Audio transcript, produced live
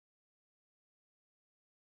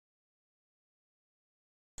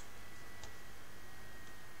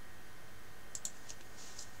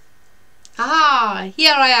Voila!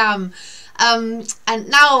 Here I am. And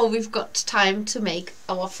now we've got time to make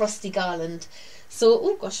our Frosty Garland. So,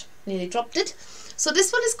 oh gosh, nearly dropped it. So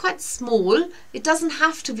this one is quite small. It doesn't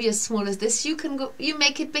have to be as small as this. You can go, you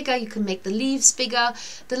make it bigger, you can make the leaves bigger.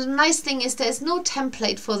 The nice thing is there's no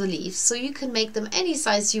template for the leaves, so you can make them any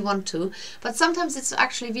size you want to. But sometimes it's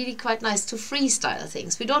actually really quite nice to freestyle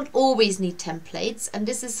things. We don't always need templates, and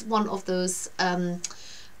this is one of those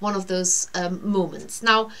moments.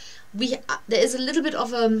 Now, there is a little bit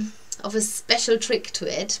of a special trick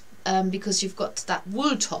to it, because you've got that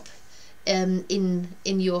wool top in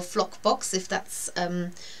your flock box, if that's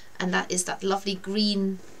and that is that lovely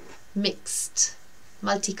green, mixed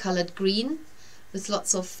multicolored green with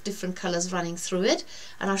lots of different colors running through it,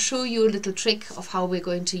 and I'll show you a little trick of how we're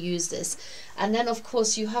going to use this. And then of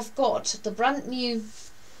course you have got the brand new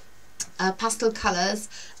pastel colors,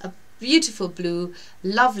 a beautiful blue,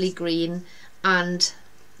 lovely green, and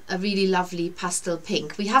a really lovely pastel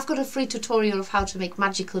pink. We have got a free tutorial of how to make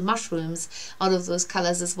magical mushrooms out of those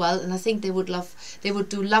colors as well, and I think they would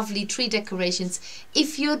do lovely tree decorations.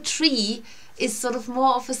 If your tree is sort of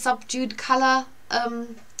more of a subdued color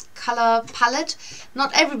palette,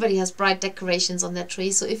 not everybody has bright decorations on their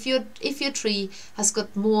tree, so if your tree has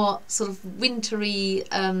got more sort of wintry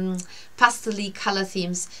pastel-y color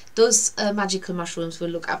themes, those magical mushrooms will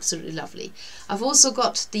look absolutely lovely. I've also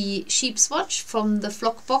got the Sheep Swatch from the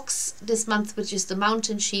flock box this month, which is the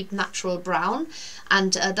Mountain Sheep Natural Brown,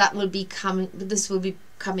 and that will be come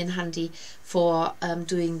in handy for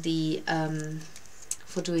doing the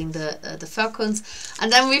fir cones.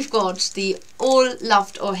 And then we've got the all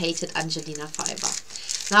loved or hated Angelina fiber.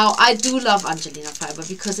 Now, I do love Angelina fiber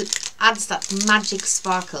because it adds that magic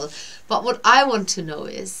sparkle, but what I want to know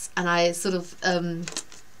is, and I sort of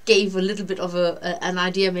gave a little bit of an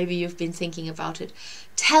idea, maybe you've been thinking about it,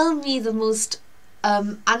 tell me the most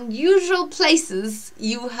unusual places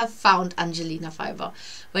you have found Angelina fiber.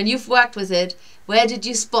 When you've worked with it, where did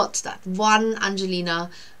you spot that one Angelina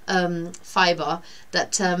fiber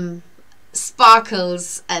that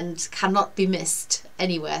sparkles and cannot be missed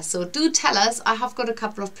anywhere? So do tell us. I have got a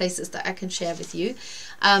couple of places that I can share with you,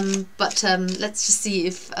 but let's just see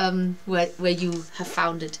if where you have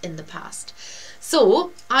found it in the past.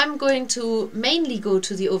 So I'm going to mainly go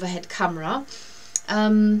to the overhead camera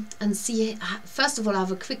and see. First of all, I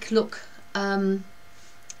have a quick look.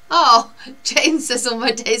 Oh, Jane says, "Oh,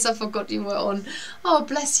 my days, I forgot you were on." Oh,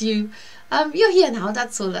 bless you. You're here now,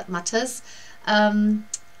 that's all that matters.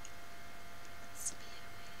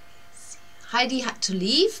 Heidi had to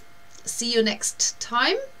leave. See you next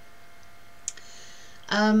time.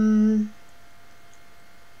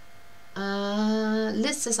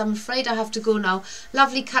 Liz says, "I'm afraid I have to go now.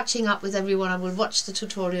 Lovely catching up with everyone. I will watch the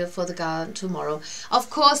tutorial for the garland tomorrow." Of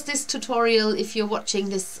course, this tutorial, if you're watching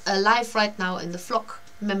this live right now in the flock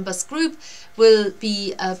members group, will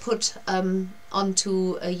be put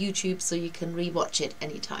onto YouTube, so you can rewatch it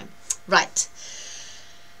anytime. Right,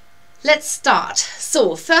 let's start.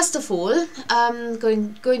 So first of all, I'm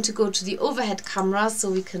going to go to the overhead camera so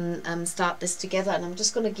we can start this together, and I'm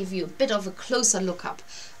just going to give you a bit of a closer look up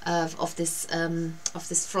of this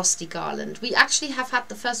Frosty Garland. We actually have had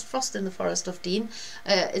the first frost in the Forest of Dean.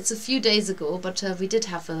 It's a few days ago, but we did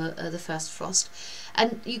have the first frost,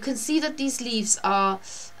 and you can see that these leaves are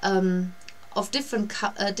of different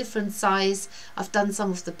size. I've done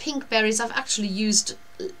some of the pink berries. I've actually used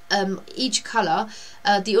each color.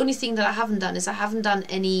 The only thing that I haven't done is I haven't done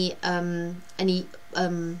any of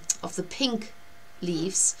the pink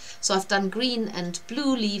leaves. So I've done green and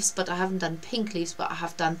blue leaves, but I haven't done pink leaves. But I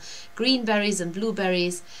have done green berries and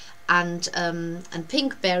blueberries and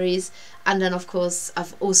pink berries, and then of course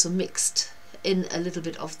I've also mixed in a little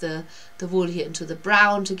bit of the wool here into the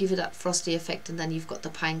brown to give it that frosty effect, and then you've got the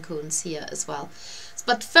pine cones here as well.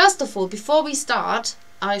 But first of all, before we start,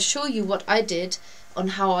 I'll show you what I did on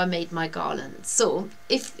how I made my garland. So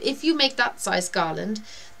if you make that size garland,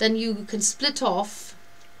 then you can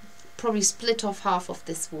probably split off half of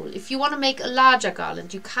this wool. If you want to make a larger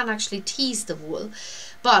garland, you can actually tease the wool,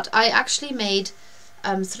 but I actually made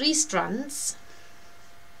 3 strands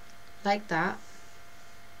like that.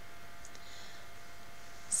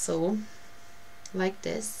 So like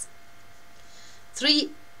this,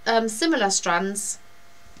 3 similar strands,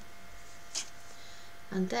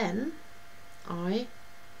 and then I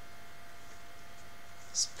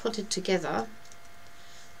just put it together.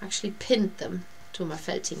 Actually pinned them to my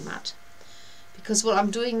felting mat, because what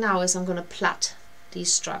I'm doing now is I'm going to plait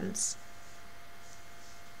these strands.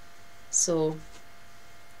 So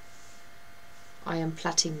I am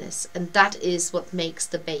plaiting this, and that is what makes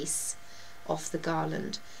the base of the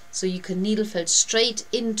garland. So you can needle felt straight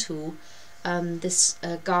into this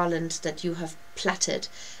garland that you have plaited,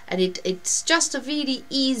 and it's just a really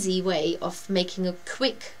easy way of making a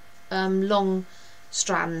quick long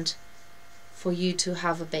strand for you to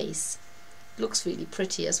have a base. Looks really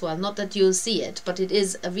pretty as well, not that you'll see it, but it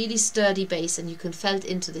is a really sturdy base and you can felt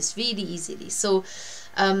into this really easily. So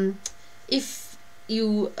if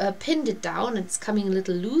you pinned it down and it's coming a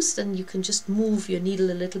little loose, then you can just move your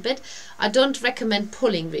needle a little bit. I don't recommend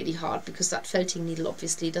pulling really hard because that felting needle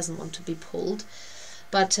obviously doesn't want to be pulled,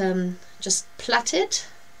 but just plait it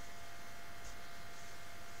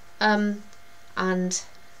and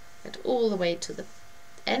get all the way to the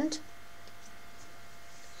end.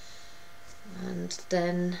 And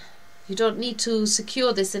then you don't need to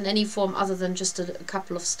secure this in any form other than just a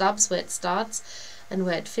couple of stubs where it starts and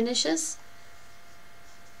where it finishes.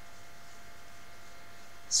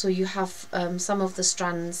 So you have some of the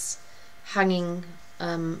strands hanging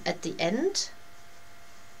at the end,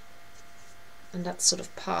 and that's sort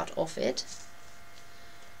of part of it.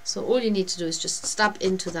 So all you need to do is just stab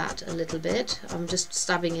into that a little bit. I'm just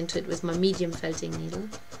stabbing into it with my medium felting needle.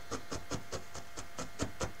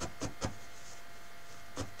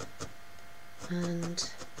 And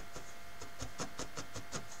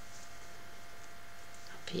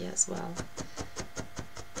up here as well.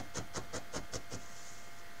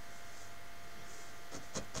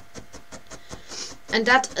 And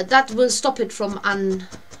that will stop it from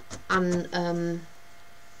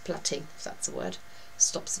plaiting, if that's a word.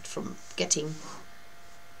 Stops it from getting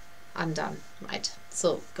undone, right?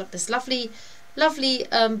 So got this lovely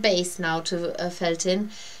base now to felt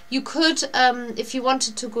in. You could, if you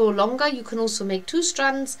wanted to go longer, you can also make 2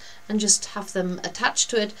 strands and just have them attached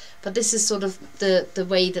to it. But this is sort of the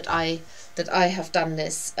way that I have done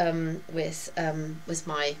this with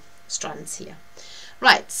my strands here.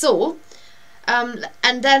 Right. So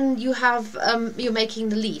and then you have you're making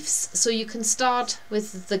the leaves. So you can start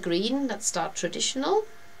with the green. Let's start traditional.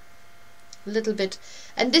 A little bit,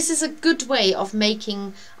 and this is a good way of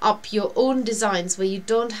making up your own designs where you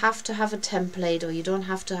don't have to have a template, or you don't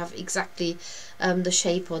have to have exactly the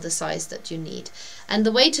shape or the size that you need. And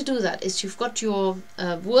the way to do that is you've got your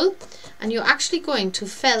wool, and you're actually going to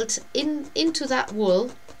felt into that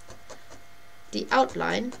wool the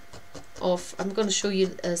outline of, I'm going to show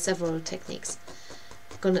you several techniques.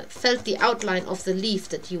 I'm going to felt the outline of the leaf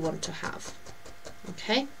that you want to have.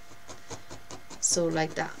 Okay, so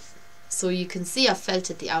like that. So you can see I've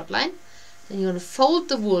felted the outline. Then you're going to fold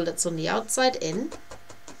the wool that's on the outside in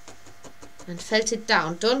and felt it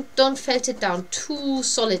down. Don't felt it down too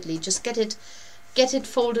solidly. Just get it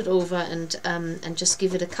folded over and just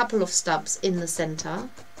give it a couple of stubs in the center.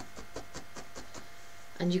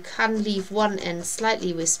 And you can leave one end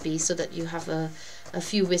slightly wispy so that you have a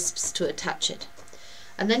few wisps to attach it.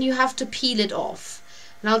 And then you have to peel it off.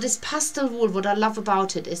 Now this pastel wool, what I love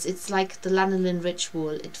about it is it's like the lanolin rich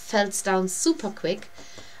wool. It felts down super quick,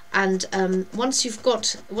 and once you've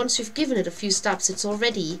given it a few stabs, it's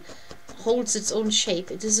already holds its own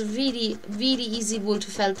shape. It is a really easy wool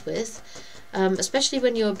to felt with, especially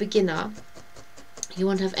when you're a beginner. You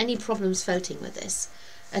won't have any problems felting with this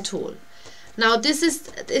at all. Now this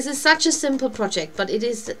is such a simple project, but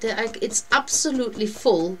it's absolutely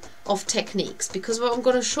full of techniques, because what I'm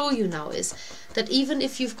going to show you now is that even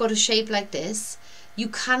if you've got a shape like this, you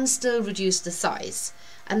can still reduce the size,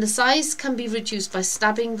 and the size can be reduced by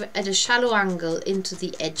stabbing at a shallow angle into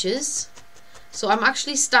the edges. So I'm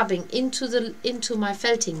actually stabbing into my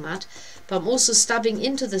felting mat, but I'm also stabbing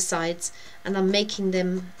into the sides, and I'm making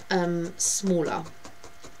them smaller.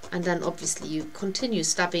 And then obviously you continue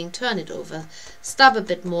stabbing, turn it over, stab a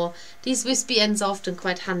bit more. These wispy ends are often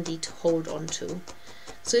quite handy to hold on to.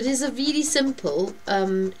 So it is a really simple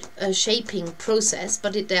shaping process,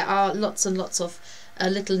 but there are lots and lots of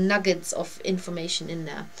little nuggets of information in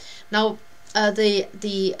there. Now the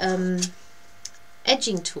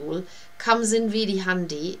edging tool comes in really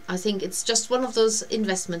handy. I think it's just one of those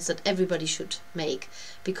investments that everybody should make,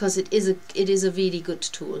 because it is a really good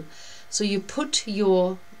tool. So you put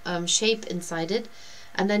your shape inside it,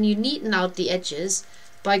 and then you neaten out the edges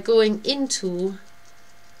by going into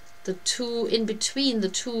in between the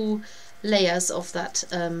 2 layers of that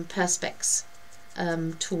Perspex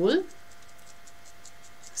tool.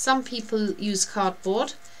 Some people use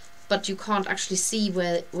cardboard, but you can't actually see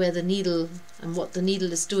where the needle and what the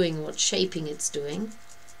needle is doing, what shaping it's doing.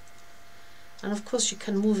 And of course you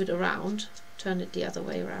can move it around, turn it the other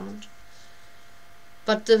way around.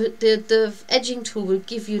 But the edging tool will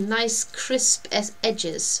give you nice crisp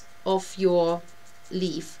edges of your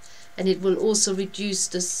leaf, and it will also reduce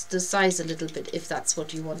the size a little bit if that's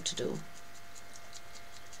what you want to do.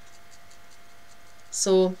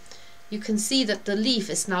 So you can see that the leaf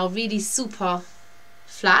is now really super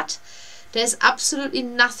flat. There's absolutely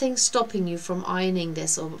nothing stopping you from ironing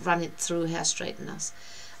this or run it through hair straighteners.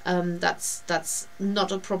 That's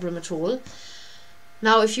not a problem at all.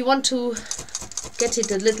 Now if you want to get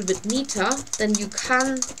it a little bit neater, then you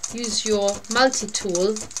can use your multi-tool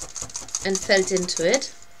and felt into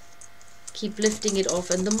it. Keep lifting it off,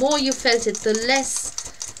 and the more you felt it, the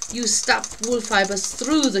less you stab wool fibers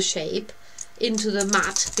through the shape into the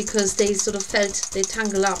mat, because they sort of they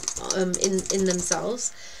tangle up in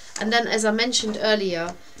themselves. And then, as I mentioned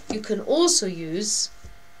earlier, you can also use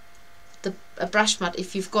a brush mat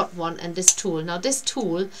if you've got one, and this tool. Now this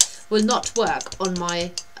tool will not work on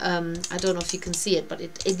my, I don't know if you can see it, but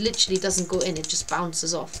it literally doesn't go in, it just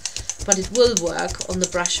bounces off. But it will work on the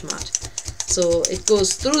brush mat. So it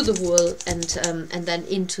goes through the wool and then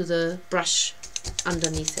into the brush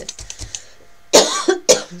underneath it.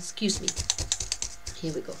 Excuse me.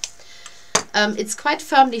 Here we go. It's quite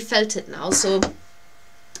firmly felted now, so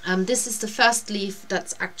this is the first leaf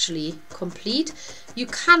that's actually complete. You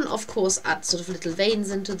can, of course, add sort of little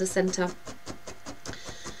veins into the center.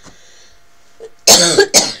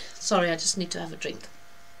 Sorry, I just need to have a drink.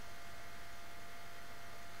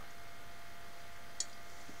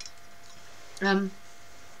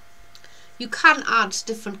 You can add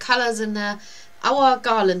different colors in there. Our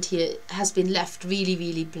garland here has been left really,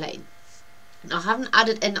 really plain. I haven't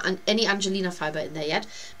added any Angelina fiber in there yet,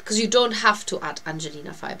 because you don't have to add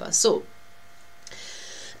Angelina fiber. So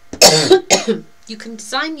you can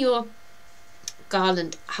design your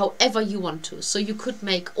garland however you want to. So you could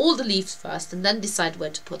make all the leaves first and then decide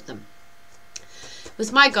where to put them.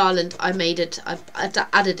 With my garland, I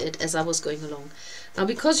added it as I was going along. Now,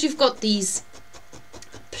 because you've got these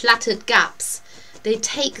plaited gaps, they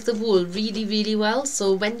take the wool really, really well.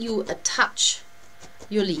 So when you attach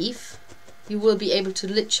your leaf, you will be able to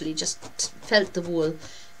literally just felt the wool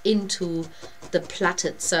into the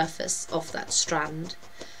plaited surface of that strand.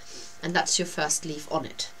 And that's your first leaf on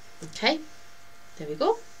it. Okay, there we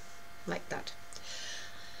go, like that.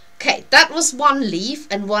 Okay, that was one leaf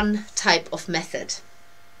and one type of method.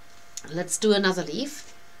 Let's do another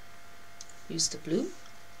leaf. Use the blue.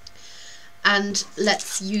 And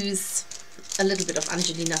let's use a little bit of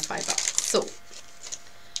Angelina fiber. So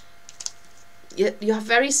you have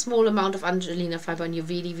very small amount of Angelina fiber, and you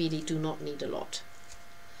really, really do not need a lot.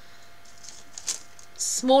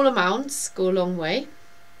 Small amounts go a long way.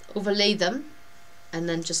 Overlay them and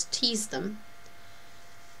then just tease them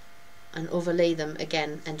and overlay them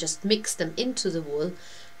again, and just mix them into the wool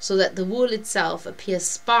so that the wool itself appears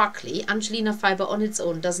sparkly. Angelina fiber on its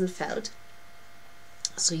own doesn't felt,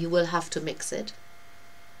 so you will have to mix it.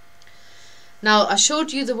 Now, I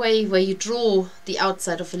showed you the way where you draw the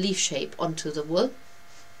outside of a leaf shape onto the wool.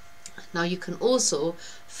 Now you can also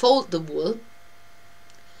fold the wool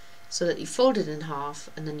so that you fold it in half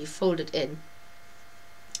and then you fold it in,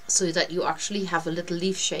 so that you actually have a little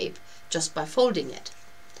leaf shape just by folding it.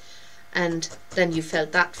 And then you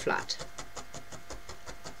felt that flat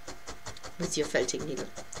with your felting needle.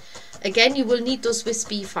 Again, you will need those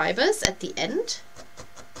wispy fibers at the end.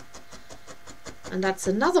 And that's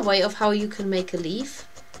another way of how you can make a leaf.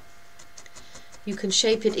 You can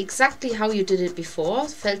shape it exactly how you did it before.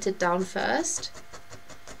 Felt it down first.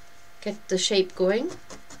 Get the shape going.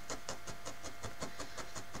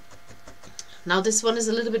 Now this one is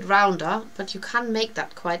a little bit rounder, but you can make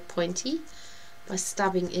that quite pointy by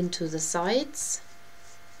stabbing into the sides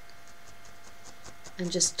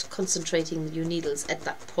and just concentrating your needles at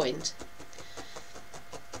that point,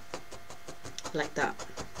 like that.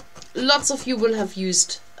 Lots of you will have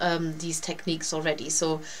used these techniques already,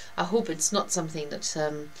 so I hope it's not something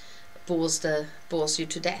that bores you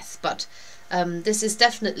to death. But this is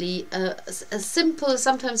definitely a simple.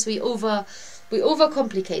 Sometimes we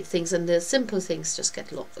overcomplicate things, and the simple things just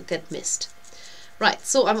get missed. Right.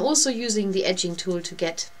 So I'm also using the edging tool to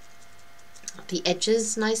get the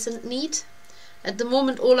edges nice and neat. At the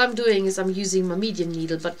moment, all I'm doing is I'm using my medium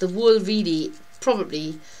needle, but the wool really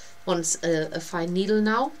probably wants a fine needle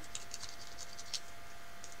now.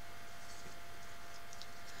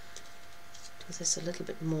 Do this a little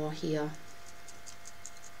bit more here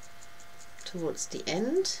towards the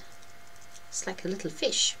end. It's like a little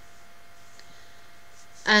fish.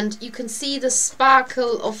 And you can see the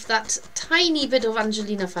sparkle of that tiny bit of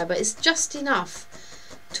Angelina fiber is just enough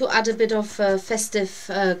to add a bit of festive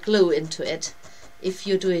glow into it. If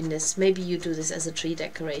you're doing this, maybe you do this as a tree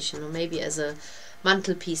decoration, or maybe as a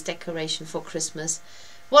mantelpiece decoration for Christmas.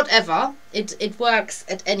 Whatever, it works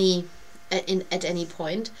at any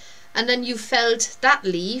point. And then you felt that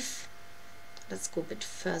leaf. Let's go a bit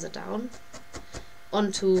further down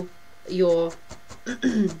onto your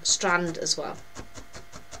strand as well.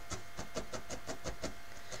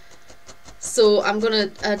 So I'm gonna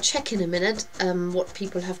check in a minute what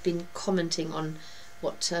people have been commenting on,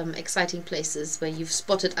 what exciting places where you've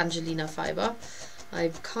spotted Angelina fiber.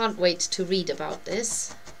 I can't wait to read about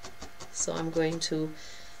this, so I'm going to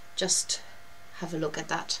just have a look at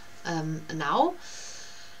that now.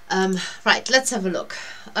 Right, let's have a look.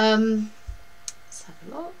 Let's have a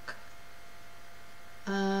look.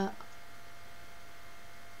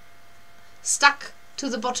 Stuck to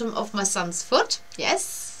the bottom of my son's foot.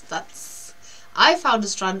 Yes, that's. I found a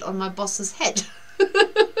strand on my boss's head.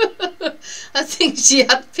 I think she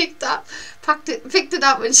had picked it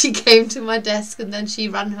up when she came to my desk, and then she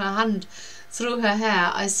ran her hand through her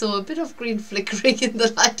hair. I saw a bit of green flickering in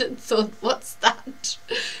the light and thought, what's that?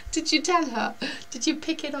 Did you tell her? Did you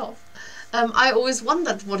pick it off? I always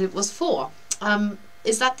wondered what it was for.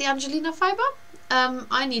 Is that the Angelina fiber?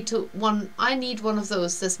 I need one of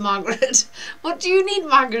those. Says Margaret. What do you need,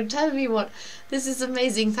 Margaret? Tell me what. This is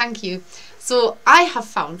amazing. Thank you. So I have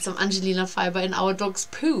found some Angelina fiber in our dog's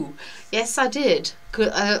poo. Yes, I did.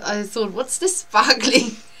 I thought, what's this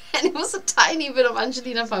sparkling? And it was a tiny bit of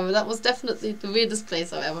Angelina fiber. That was definitely the weirdest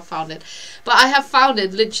place I've ever found it. But I have found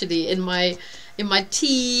it literally in my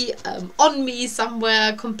tea, on me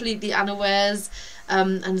somewhere, completely unawares.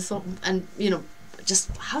 And you know, just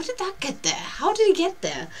how did that get there? How did it get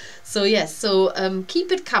there? So yes, so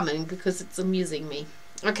keep it coming because it's amusing me.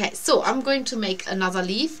 Okay, so I'm going to make another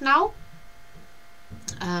leaf now.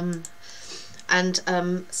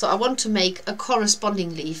 So I want to make a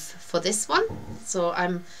corresponding leaf for this one. So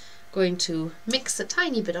I'm going to mix a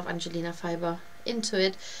tiny bit of Angelina fiber into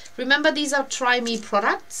it. Remember, these are Try Me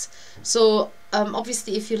products. So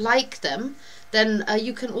obviously if you like them, then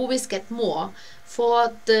you can always get more.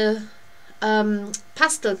 For the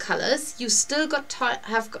pastel colors, you still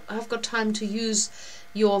have got time to use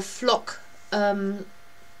your flock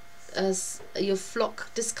as your flock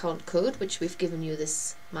discount code, which we've given you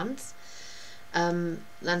this month, and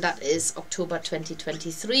that is October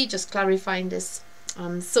 2023, just clarifying this.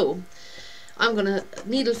 So I'm gonna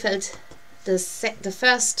needle felt the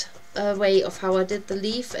first way of how I did the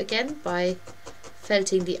leaf again by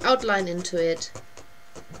felting the outline into it.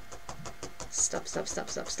 Stop.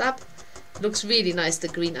 Looks really nice, the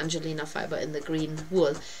green Angelina fiber in the green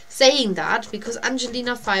wool. Saying that because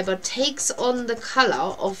Angelina fiber takes on the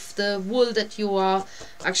color of the wool that you are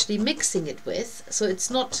actually mixing it with, so it's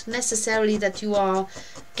not necessarily that you are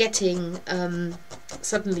getting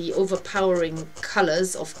suddenly overpowering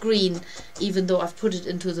colors of green even though I've put it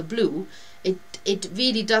into the blue. It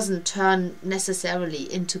really doesn't turn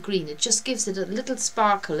necessarily into green. It just gives it a little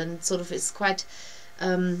sparkle and sort of is quite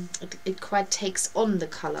it quite takes on the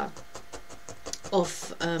color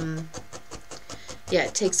of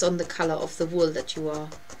it takes on the color of the wool that you are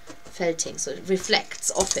felting, so it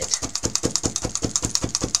reflects off it.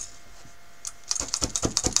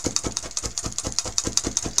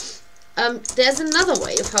 There's another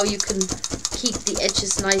way of how you can keep the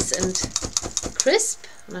edges nice and crisp,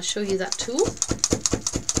 and I'll show you that too,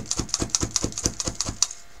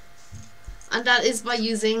 and that is by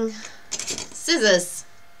using scissors.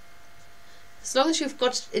 As long as you've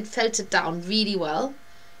got it felted down really well,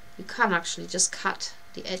 you can actually just cut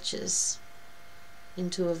the edges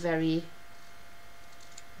into a very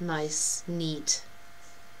nice, neat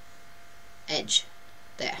edge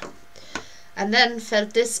there. And then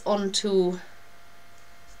felt this onto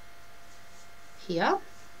here.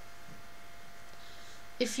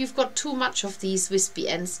 If you've got too much of these wispy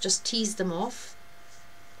ends, just tease them off.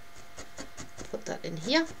 Put that in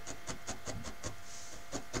here.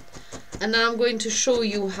 And now I'm going to show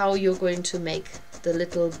you how you're going to make the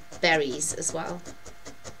little berries as well.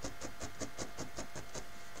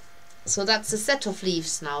 So that's a set of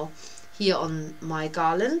leaves now here on my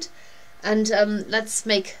garland. And let's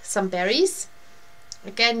make some berries.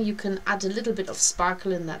 Again, you can add a little bit of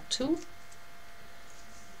sparkle in that too.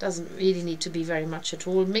 Doesn't really need to be very much at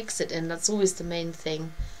all. Mix it in, that's always the main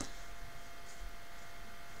thing.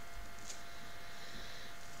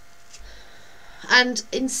 And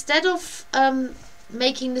instead of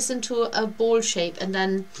making this into a ball shape and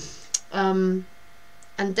then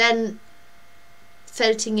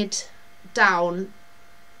felting it down,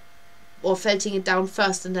 or felting it down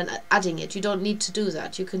first and then adding it, you don't need to do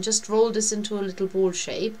that. You can just roll this into a little ball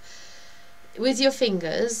shape with your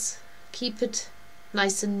fingers. Keep it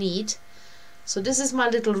nice and neat. So this is my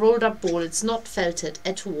little rolled up ball. It's not felted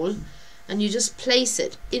at all, and you just place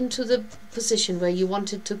it into the position where you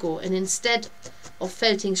want it to go, and instead of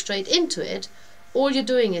felting straight into it, all you're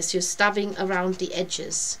doing is you're stabbing around the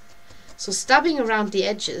edges. So stabbing around the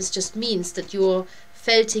edges just means that you're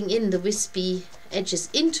felting in the wispy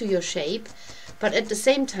edges into your shape, but at the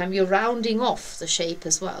same time you're rounding off the shape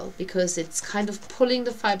as well, because it's kind of pulling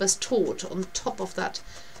the fibers taut on top of that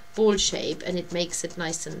ball shape, and it makes it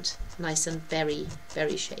nice and berry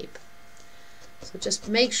shape. So just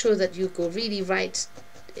make sure that you go really right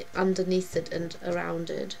underneath it and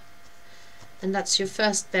around it, and that's your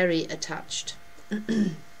first berry attached.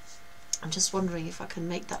 I'm just wondering if I can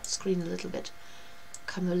make that screen a little bit,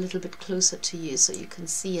 come a little bit closer to you so you can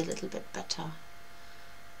see a little bit better.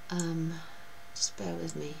 Just bear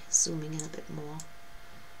with me, zooming in a bit more.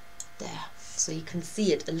 There, so you can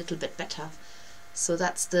see it a little bit better. So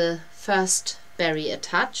that's the first berry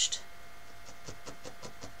attached.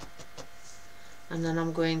 And then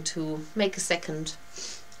I'm going to make a second.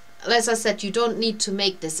 As I said, you don't need to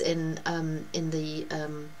make this in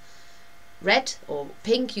the red or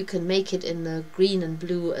pink. You can make it in the green and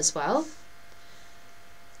blue as well.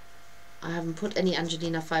 I haven't put any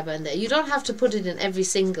Angelina fiber in there. You don't have to put it in every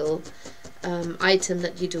single item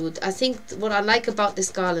that you do. I think what I like about this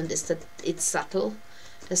garland is that it's subtle.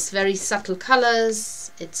 There's very subtle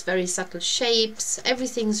colors, it's very subtle shapes,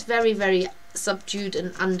 everything's very subdued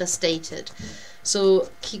and understated. So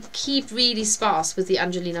keep really sparse with the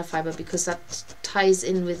Angelina fiber, because that ties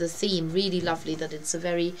in with the theme really lovely, that it's a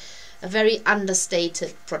very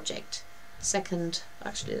understated project. Second,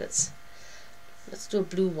 actually let's do a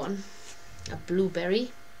blue one, a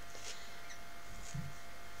blueberry.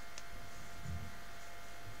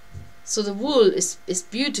 So the wool is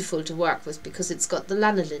beautiful to work with because it's got the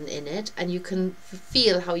lanolin in it, and you can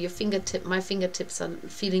feel how your my fingertips are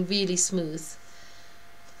feeling really smooth.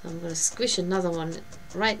 I'm going to squish another one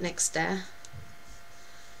right next there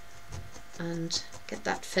and get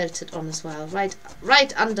that felted on as well,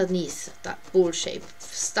 right underneath that ball shape.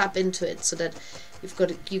 Stab into it so that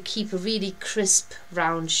you keep a really crisp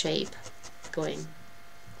round shape going.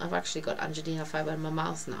 I've actually got Angelina fiber in my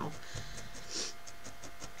mouth now.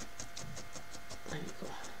 There we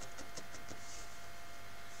go.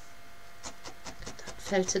 Get that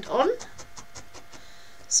felted on.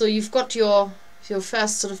 So you've got your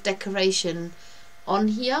first sort of decoration on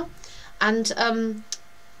here, and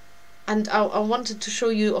I wanted to show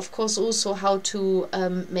you, of course, also how to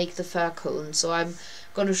make the fir cone. So I'm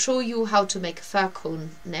going to show you how to make a fir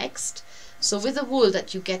cone next. So with the wool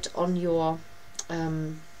that you get on your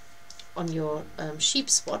sheep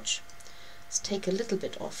swatch, let's take a little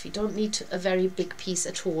bit off. You don't need a very big piece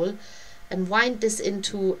at all, and wind this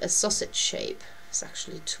into a sausage shape. It's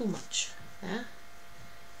actually too much there,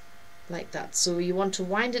 like that. So you want to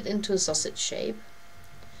wind it into a sausage shape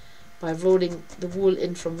by rolling the wool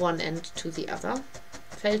in from one end to the other.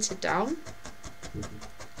 Felt it down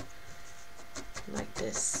like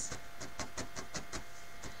this,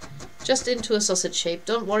 just into a sausage shape.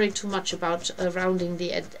 Don't worry too much about rounding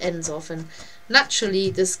the ends off, and naturally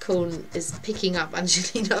this cone is picking up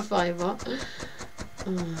Angelina fiber.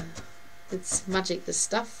 It's magic, this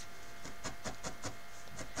stuff.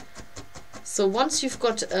 So once you've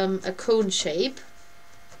got a cone shape,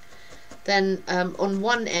 then on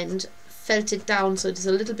one end felt it down so it's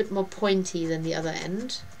a little bit more pointy than the other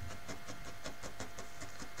end,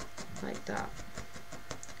 like that.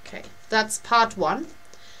 Okay, that's part one.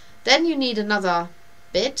 Then you need another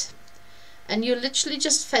bit, and you're literally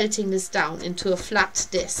just felting this down into a flat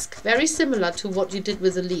disc, very similar to what you did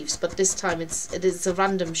with the leaves, but this time it is a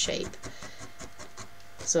random shape.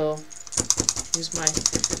 So use my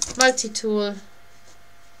multi-tool,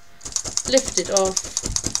 lift it off,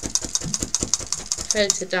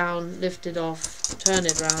 felt it down, lift it off, turn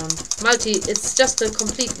it round. It's just a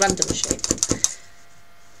complete random shape.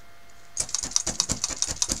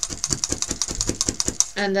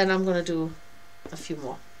 And then I'm going to do a few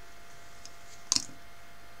more.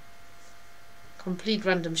 Complete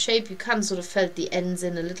random shape. You can sort of felt the ends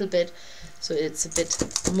in a little bit, so it's a bit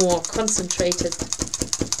more concentrated.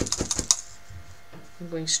 I'm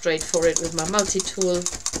going straight for it with my multi-tool.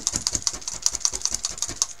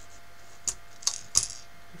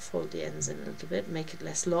 Fold the ends in a little bit, make it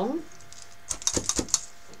less long.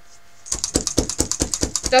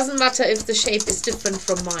 Doesn't matter if the shape is different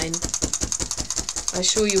from mine. I'll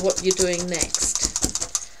show you what you're doing next.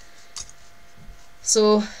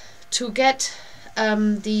 So to get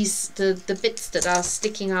the bits that are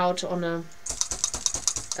sticking out on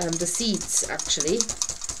the seeds, actually,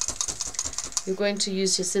 you're going to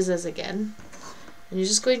use your scissors again, and you're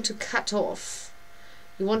just going to cut off.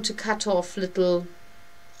 You want to cut off little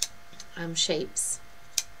shapes.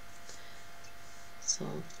 So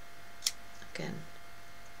again,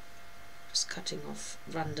 just cutting off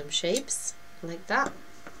random shapes like that.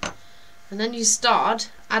 And then you start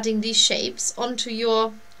adding these shapes onto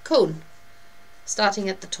your cone, starting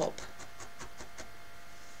at the top.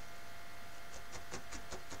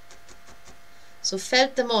 So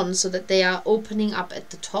felt them on so that they are opening up at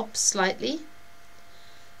the top slightly,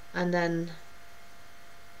 and then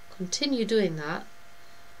continue doing that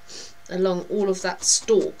along all of that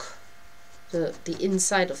stalk, the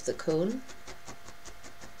inside of the cone.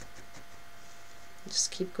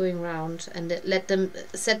 Just keep going round and let them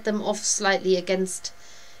set them off slightly against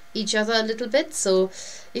each other a little bit. So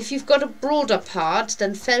if you've got a broader part,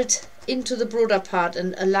 then felt into the broader part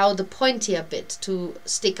and allow the pointier bit to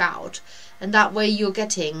stick out, and that way you're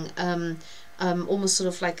getting almost sort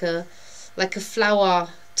of like a flower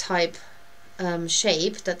type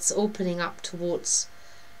shape that's opening up towards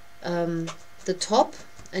the top.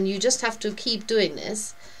 And you just have to keep doing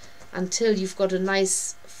this until you've got a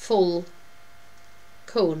nice full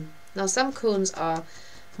cone. Now some cones are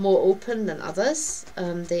more open than others.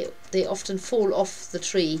 They often fall off the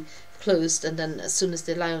tree closed, and then as soon as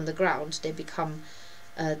they lie on the ground they become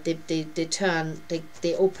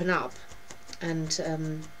they open up and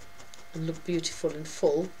look beautiful and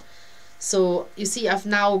full. So you see I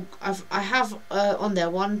have on there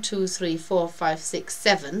 1, 2, 3, 4, 5, 6,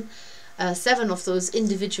 7 of those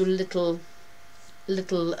individual little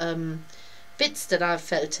bits that I've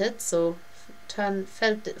felted. So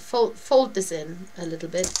fold this in a little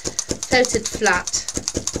bit, felt it flat,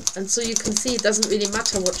 and so you can see it doesn't really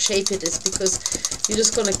matter what shape it is, because you're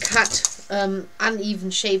just going to cut uneven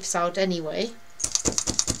shapes out anyway.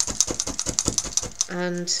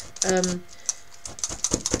 And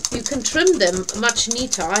you can trim them much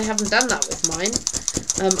neater. I haven't done that with mine.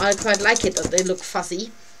 I quite like it that they look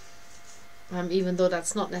fuzzy, even though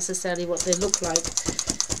that's not necessarily what they look like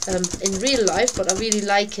in real life, but I really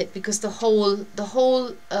like it because the whole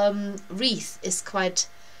wreath is quite,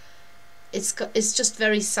 it's just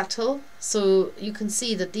very subtle. So you can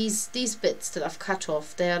see that these bits that I've cut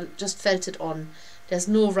off, they are just felted on. There's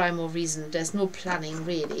no rhyme or reason, there's no planning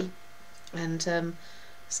really, and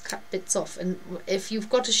just cut bits off. And if you've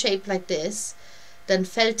got a shape like this, then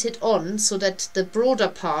felt it on so that the broader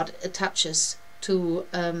part attaches to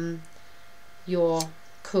your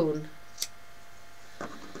cone.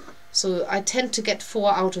 So I tend to get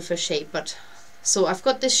 4 out of a shape, but so I've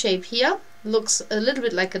got this shape here, looks a little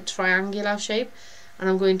bit like a triangular shape, and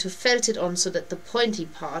I'm going to felt it on so that the pointy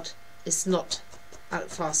part is not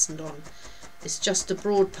fastened on. It's just the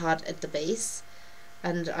broad part at the base,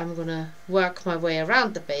 and I'm going to work my way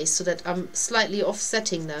around the base so that I'm slightly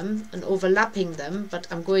offsetting them and overlapping them, but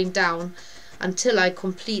I'm going down until I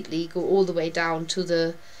completely go all the way down to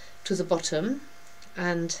the bottom.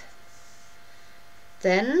 And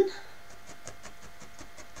then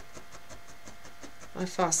I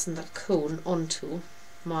fasten that cone onto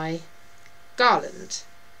my garland.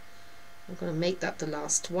 I'm going to make that the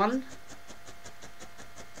last one,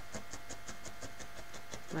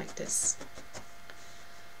 like this.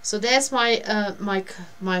 So there's my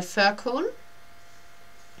my fir cone,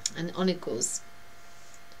 and on it goes.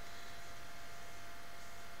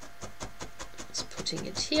 Just putting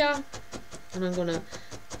it here, and I'm going to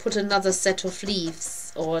put another set of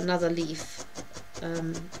leaves, or another leaf,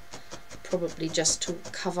 probably just to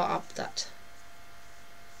cover up that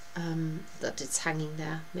that it's hanging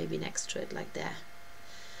there, maybe next to it like there.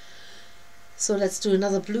 So let's do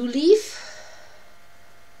another blue leaf.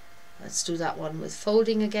 Let's do that one with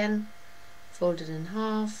folding again. Fold it in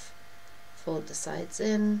half, fold the sides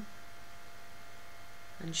in,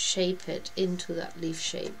 and shape it into that leaf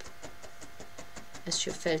shape as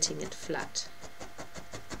you're felting it flat.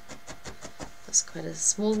 That's quite a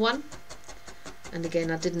small one, and again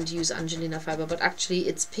I didn't use Angelina fibre, but actually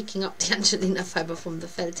it's picking up the Angelina fibre from the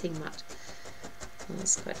felting mat. Oh,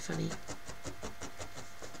 that's quite funny.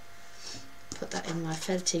 Put that in my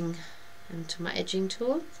felting, into my edging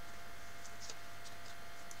tool.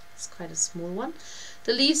 It's quite a small one.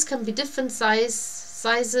 The leaves can be different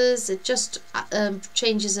sizes. It just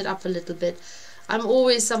changes it up a little bit. I'm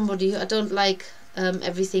always somebody who, I don't like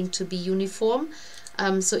everything to be uniform.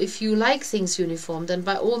 So if you like things uniform, then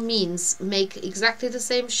by all means make exactly the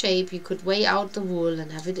same shape. You could weigh out the wool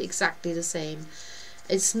and have it exactly the same.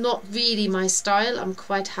 It's not really my style. I'm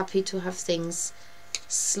quite happy to have things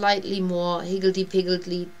slightly more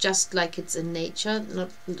higgledy-piggledy, just like it's in nature.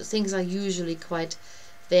 Not things are usually quite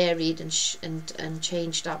varied and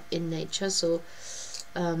changed up in nature. So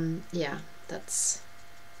yeah, that's.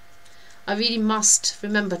 I really must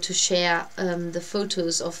remember to share the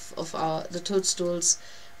photos of the toadstools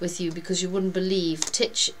with you, because you wouldn't believe.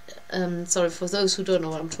 Titch sorry, for those who don't know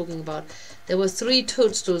what I'm talking about, there were 3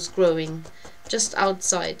 toadstools growing just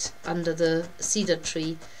outside under the cedar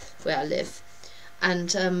tree where I live,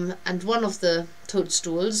 and one of the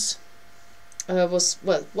toadstools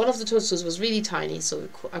one of the toadstools was really tiny, so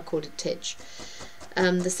I called it Titch.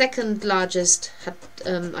 The second largest had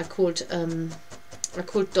I called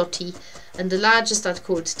Dotty, and the largest I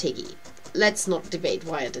called Tiggy. Let's not debate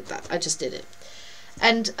why I did that. I just did it.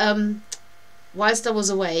 And whilst I was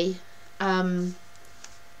away,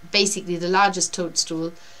 basically the largest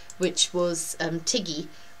toadstool, which was Tiggy,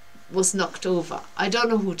 was knocked over. I don't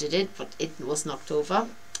know who did it, but it was knocked over,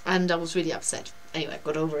 and I was really upset. Anyway, I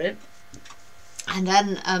got over it. And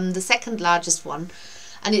then the second largest one,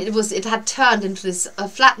 and it had turned into this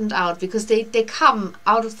flattened out, because they come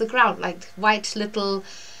out of the ground like white little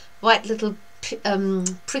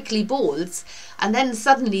prickly balls, and then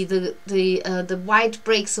suddenly the white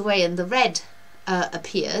breaks away and the red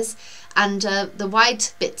appears, and the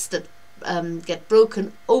white bits that get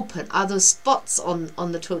broken open are those spots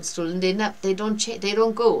on the toadstool, and they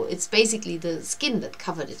don't go. It's basically the skin that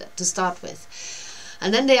covered it to start with,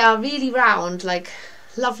 and then they are really round, like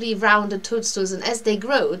lovely rounded toadstools, and as they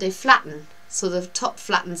grow they flatten, so the top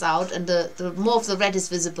flattens out and the more of the red is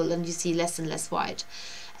visible and you see less and less white.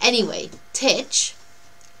 Anyway, Titch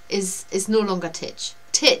is no longer Titch.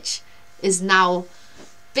 Titch is now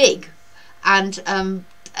big, and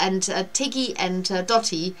Tiggy and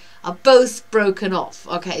Dotty are both broken off.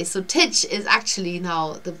 Okay, so Titch is actually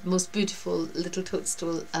now the most beautiful little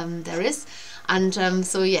toadstool there is, and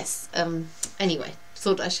so yes. Anyway,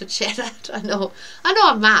 thought I should share that. I know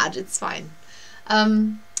I'm mad. It's fine.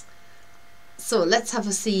 So let's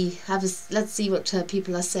let's see what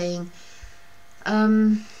people are saying.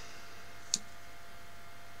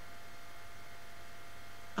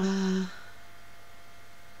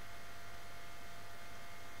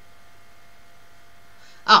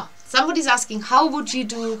 Somebody's asking, how would you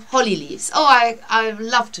do holly leaves? Oh, I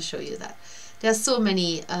love to show you that. There are so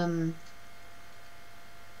many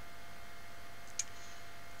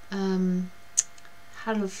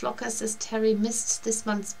Hello Flocker, says Terry, missed this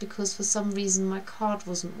month because for some reason my card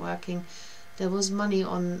wasn't working. There was money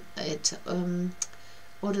on it.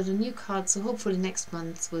 Ordered a new card, so hopefully next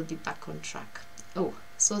month we'll be back on track. Oh,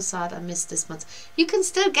 so sad I missed this month. You can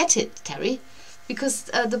still get it, Terry, because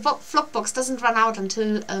the flock box doesn't run out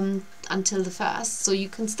until the 1st, so you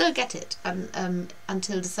can still get it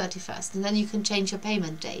until the 31st, and then you can change your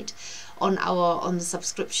payment date on the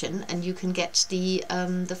subscription, and you can get the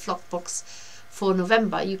flock box for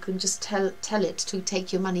November. You can just tell it to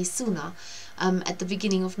take your money sooner, at the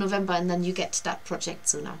beginning of November, and then you get that project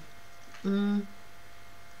sooner.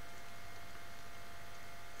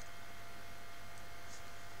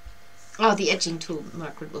 Oh, the edging tool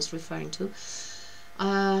Margaret was referring to.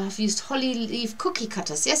 I've used holly leaf cookie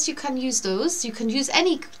cutters. Yes, you can use those. You can use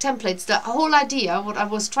any templates. The whole idea, what I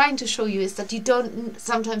was trying to show you, is that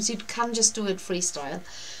sometimes you can just do it freestyle.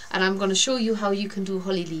 And I'm going to show you how you can do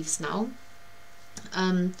holly leaves now.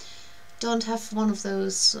 Don't have one of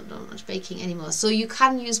those, so not much baking anymore. So you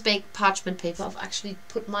can use baked parchment paper. I've actually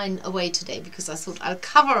put mine away today because I thought I'll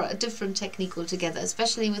cover a different technique altogether,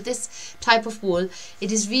 especially with this type of wool.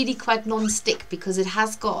 It is really quite non-stick because it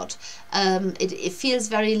has got, it feels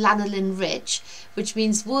very lanolin rich, which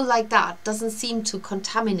means wool like that doesn't seem to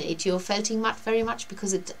contaminate your felting mat very much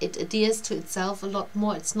because it adheres to itself a lot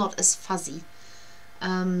more. It's not as fuzzy.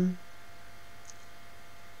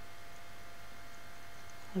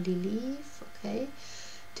 Holly leaf, okay.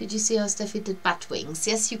 Did you see how Steffi did bat wings?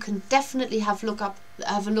 Yes, you can definitely have a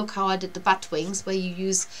look how I did the bat wings, where you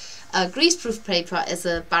use greaseproof paper as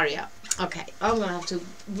a barrier. Okay, I'm gonna have to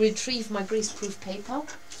retrieve my greaseproof paper.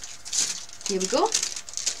 Here we go,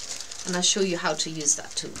 and I'll show you how to use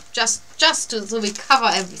that too. Just so we cover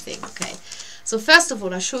everything. Okay, so first of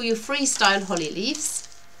all, I'll show you freestyle holly leaves.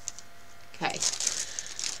 Okay,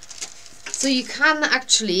 so you can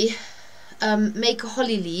actually make a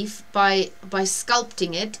holly leaf by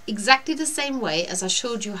sculpting it exactly the same way as I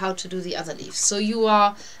showed you how to do the other leaves. So you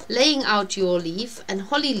are laying out your leaf, and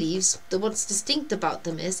holly leaves, what's distinct about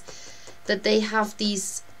them is that they have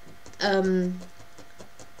these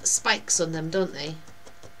spikes on them, don't they?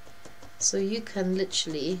 So you can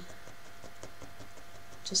literally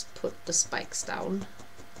just put the spikes down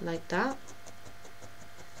like that.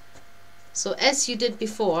 So as you did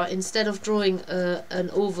before, instead of drawing an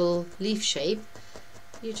oval leaf shape,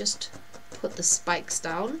 you just put the spikes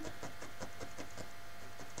down.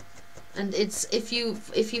 And it's if you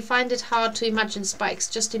find it hard to imagine spikes,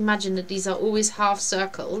 just imagine that these are always half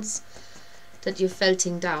circles that you're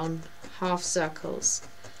felting down, half circles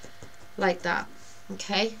like that.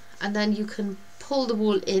 Okay, and then you can pull the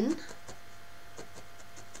wool in.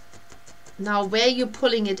 Now where you're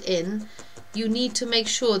pulling it in, you need to make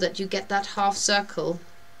sure that you get that half circle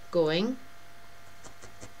going.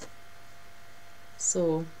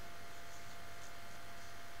 So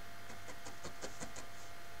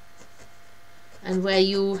and where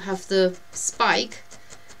you have the spike,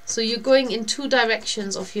 so you're going in two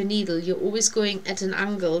directions of your needle. You're always going at an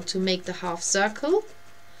angle to make the half circle,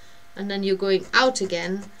 and then you're going out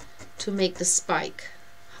again to make the spike.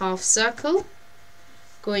 Half circle,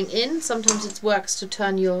 going in. Sometimes it works to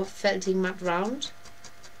turn your felting mat round.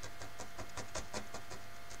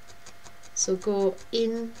 So go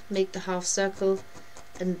in, make the half circle,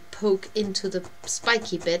 and poke into the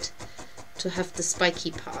spiky bit to have the spiky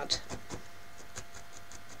part.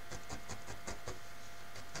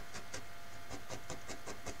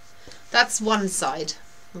 That's one side.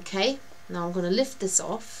 Okay, now I'm going to lift this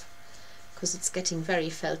off because it's getting very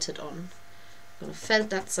felted on. I'm going to felt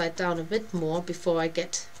that side down a bit more before I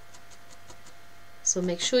get, so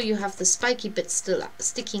make sure you have the spiky bit still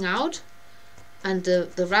sticking out and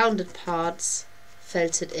the rounded parts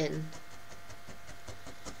felted in.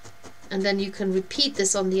 And then you can repeat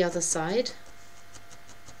this on the other side.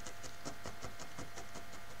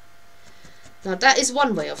 Now that is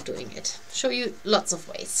one way of doing it. I'll show you lots of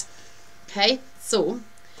ways. Okay, so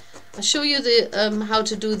I'll show you the how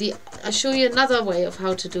to do the. I'll show you another way of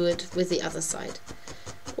how to do it with the other side.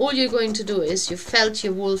 All you're going to do is you felt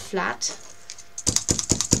your wool flat.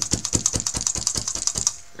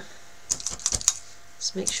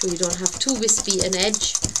 Just make sure you don't have too wispy an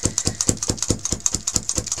edge.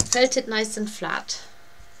 Felt it nice and flat.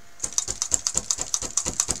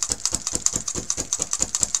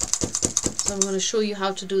 So I'm going to show you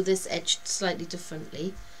how to do this edge slightly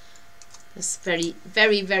differently. There's very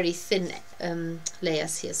thin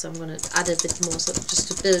layers here, so I'm going to add a bit more, so just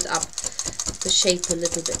to build up the shape a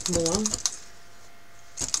little bit more.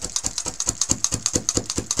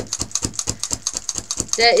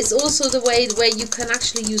 There is also the way where you can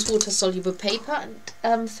actually use water-soluble paper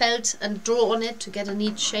and felt and draw on it to get a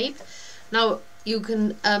neat shape. Now you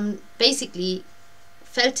can basically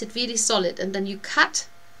felt it really solid, and then you cut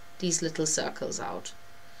these little circles out.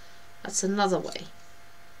 That's another way.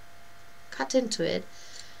 Cut into it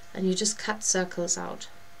and you just cut circles out.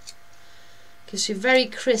 Gives you a very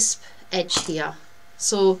crisp edge here.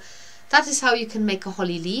 So that is how you can make a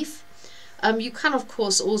holly leaf. You can of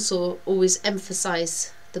course also always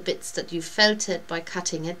emphasize the bits that you felted by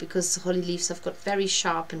cutting it, because holly leaves have got very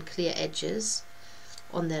sharp and clear edges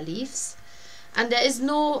on their leaves. And there is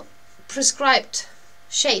no prescribed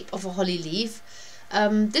shape of a holly leaf.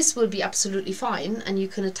 This will be absolutely fine, and you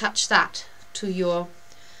can attach that to your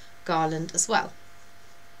garland as well.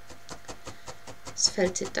 Just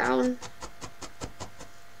felt it down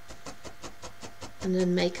and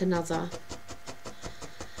then make another.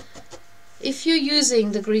 If you're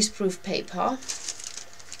using the greaseproof paper,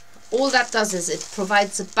 all that does is it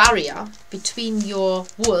provides a barrier between your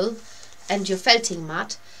wool and your felting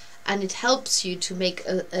mat, and it helps you to make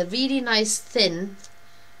a really nice thin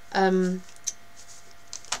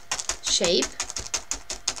shape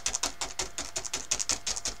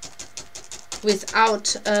without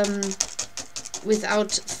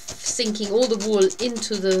sinking all the wool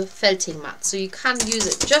into the felting mat. So you can use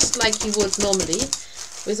it just like you would normally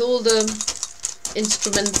with all the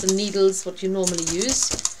instruments and needles what you normally use.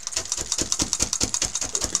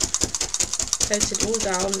 Felt it all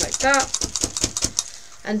down like that,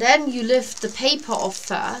 and then you lift the paper off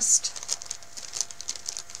first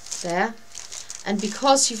there, and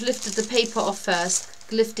because you've lifted the paper off first,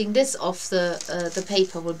 lifting this off the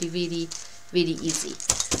paper will be really easy.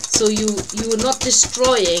 So you are not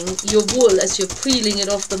destroying your wool as you're peeling it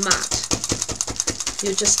off the mat.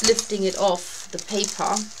 You're just lifting it off the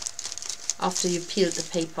paper after you peeled the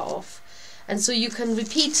paper off. And so you can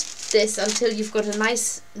repeat this until you've got a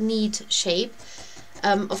nice neat shape.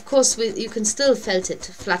 Of course you can still felt it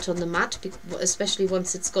flat on the mat, especially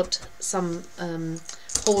once it's got some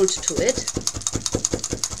hold to it.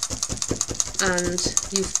 And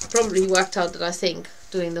you've probably worked out that I think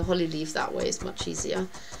doing the holly leaf that way is much easier.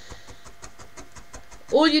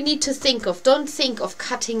 All you need to think of, don't think of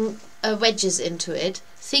cutting wedges into it,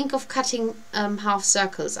 think of cutting half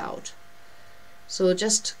circles out. So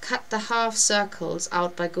just cut the half circles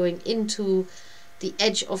out by going into the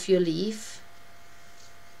edge of your leaf.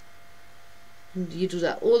 And you do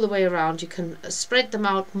that all the way around. You can spread them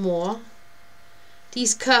out more.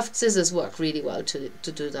 These curved scissors work really well to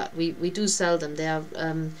do that. We do sell them. They are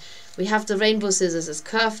we have the rainbow scissors as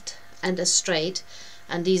curved and as straight,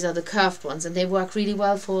 and these are the curved ones, and they work really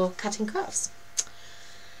well for cutting curves.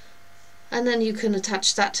 And then you can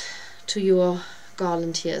attach that to your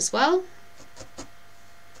garland here as well.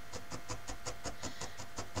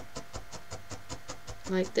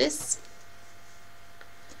 Like this.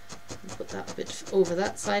 Put that a bit over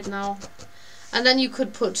that side now. And then you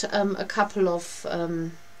could put a couple of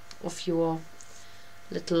your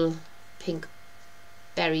little pink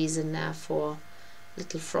berries in there for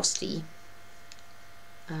little frosty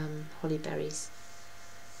holly berries,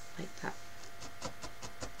 like that.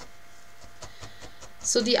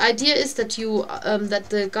 So the idea is that you that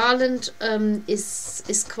the garland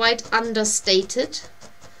is quite understated.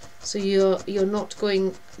 So you're not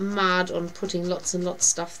going mad on putting lots and lots of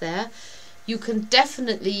stuff there. You can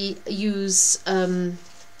definitely use that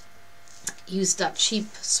Sheep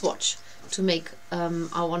Swatch to make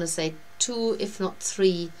I want to say 2 if not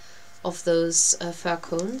 3 of those fir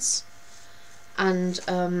cones, and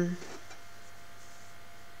add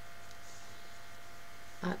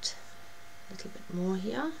a little bit more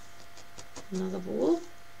here, another ball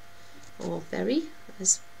or berry,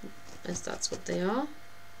 as that's what they are.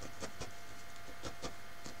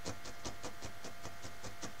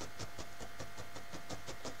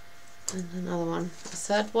 And another one, a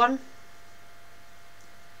third one.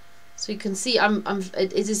 So you can see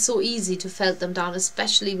it is so easy to felt them down,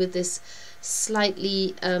 especially with this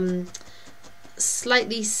slightly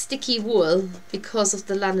sticky wool because of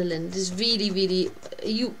the lanolin. It is really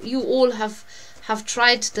you all have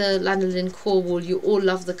tried the lanolin core wool. You all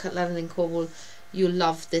love the lanolin core wool. You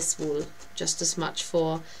love this wool just as much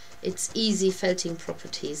for its easy felting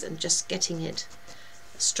properties and just getting it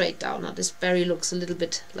straight down. Now this berry looks a little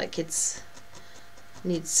bit like it's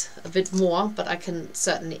needs a bit more, but I can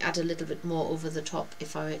certainly add a little bit more over the top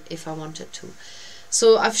if I wanted to.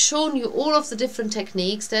 So I've shown you all of the different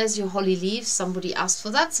techniques. There's your holly leaves. Somebody asked for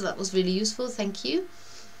that, so that was really useful. Thank you.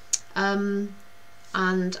 And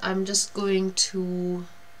I'm just going to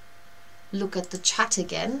look at the chat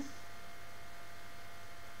again.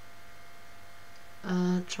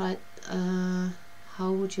 How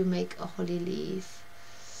would you make a holly leaf?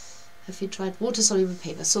 Have you tried water soluble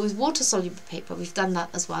paper? So with water soluble paper, we've done that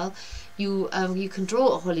as well. You can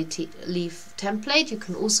draw a holly leaf template. You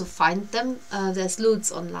can also find them. There's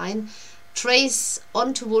loads online. Trace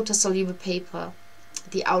onto water soluble paper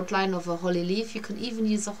the outline of a holly leaf. You can even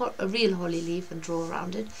use a real holly leaf and draw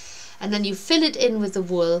around it. And then you fill it in with the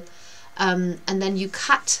wool, and then you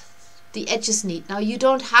cut the edges neat. Now you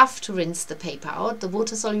don't have to rinse the paper out. The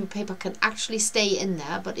water soluble paper can actually stay in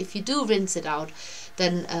there, but if you do rinse it out,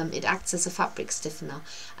 then it acts as a fabric stiffener,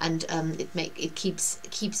 and it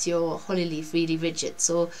keeps your holly leaf really rigid.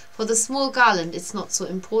 So for the small garland, it's not so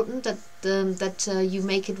important that you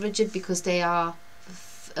make it rigid, because they are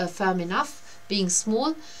firm enough being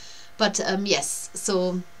small. But yes,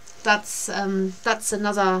 so that's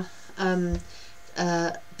another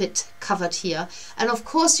bit covered here. And of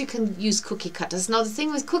course you can use cookie cutters. Now the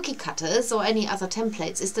thing with cookie cutters or any other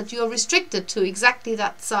templates is that you are restricted to exactly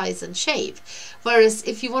that size and shape, whereas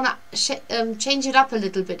if you want to change it up a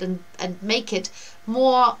little bit and make it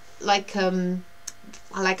more like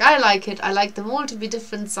I like it, I like them all to be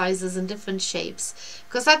different sizes and different shapes,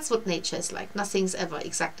 because that's what nature is like. Nothing's ever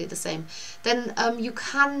exactly the same. Then you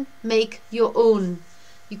can make your own.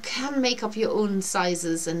 You can make up your own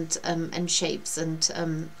sizes and shapes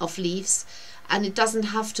and of leaves, and it doesn't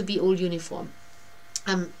have to be all uniform.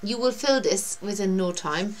 You will fill this within no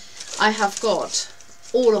time. I have got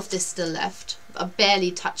all of this still left. I barely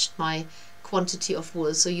touched my quantity of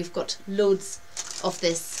wool, so you've got loads of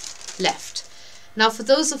this left. Now, for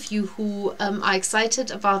those of you who are excited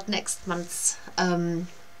about next month's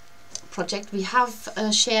project, we have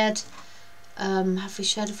shared. Have we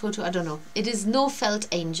shared a photo? I don't know. It is No Felt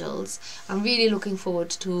Angels. I'm really looking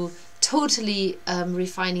forward to totally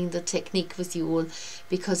refining the technique with you all,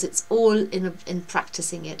 because it's all in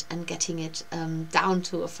practicing it and getting it down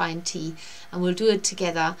to a fine tea, and we'll do it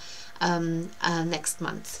together next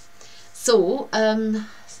month. So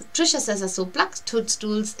Trisha says, I saw black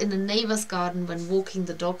toadstools in a neighbor's garden when walking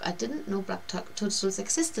the dog. I didn't know black toadstools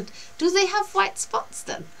existed. Do they have white spots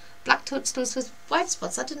then? Black toadstools with white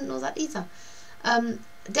spots? I didn't know that either.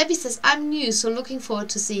 Debbie says, I'm new, so looking forward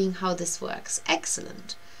to seeing how this works.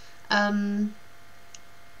 Excellent. Thank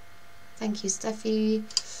you, Steffi.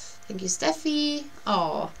 Thank you, Steffi.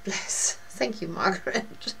 Oh, bless. Thank you,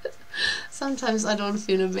 Margaret. Sometimes I don't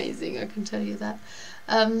feel amazing, I can tell you that.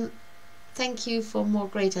 Thank you for more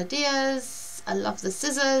great ideas. I love the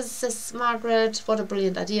scissors, says Margaret. What a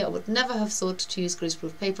brilliant idea. I would never have thought to use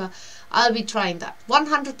greaseproof paper. I'll be trying that.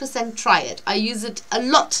 100% try it. I use it a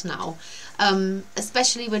lot now,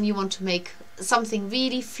 especially when you want to make something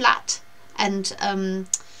really flat and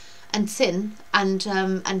thin, and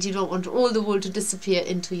you don't want all the wool to disappear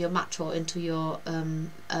into your mat or into your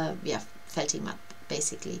felting mat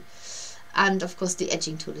basically. And of course the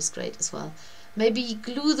edging tool is great as well. Maybe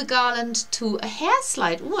glue the garland to a hair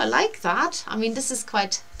slide. Oh, I like that. I mean, this is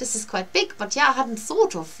quite big, but yeah, I hadn't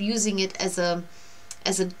thought of using it as a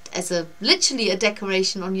literally a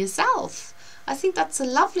decoration on yourself. I think that's a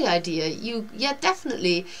lovely idea. Yeah,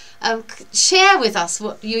 definitely share with us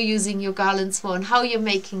what you're using your garlands for and how you're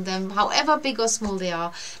making them, however big or small they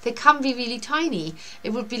are. They can be really tiny.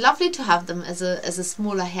 It would be lovely to have them as a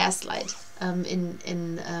smaller hair slide in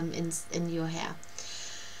your hair.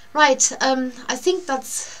 Right, I think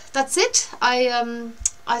that's it.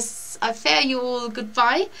 I fare you all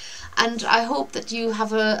goodbye, and I hope that you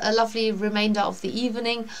have a lovely remainder of the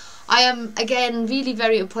evening. I am again really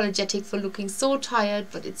very apologetic for looking so tired,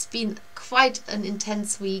 but it's been quite an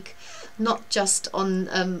intense week, not just on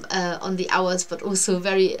the hours, but also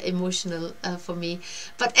very emotional for me.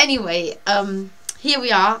 But anyway, here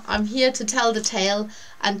we are. I'm here to tell the tale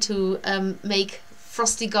and to make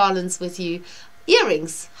frosty garlands with you.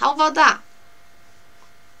 Earrings, how about that?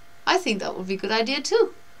 I think that would be a good idea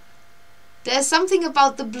too. There's something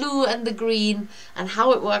about the blue and the green and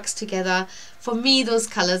how it works together. For me, those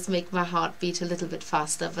colors make my heart beat a little bit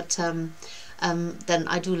faster, but then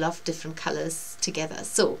I do love different colors together.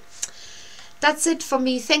 So that's it for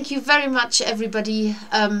me. Thank you very much, everybody.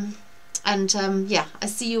 Yeah, I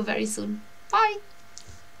see you very soon. Bye.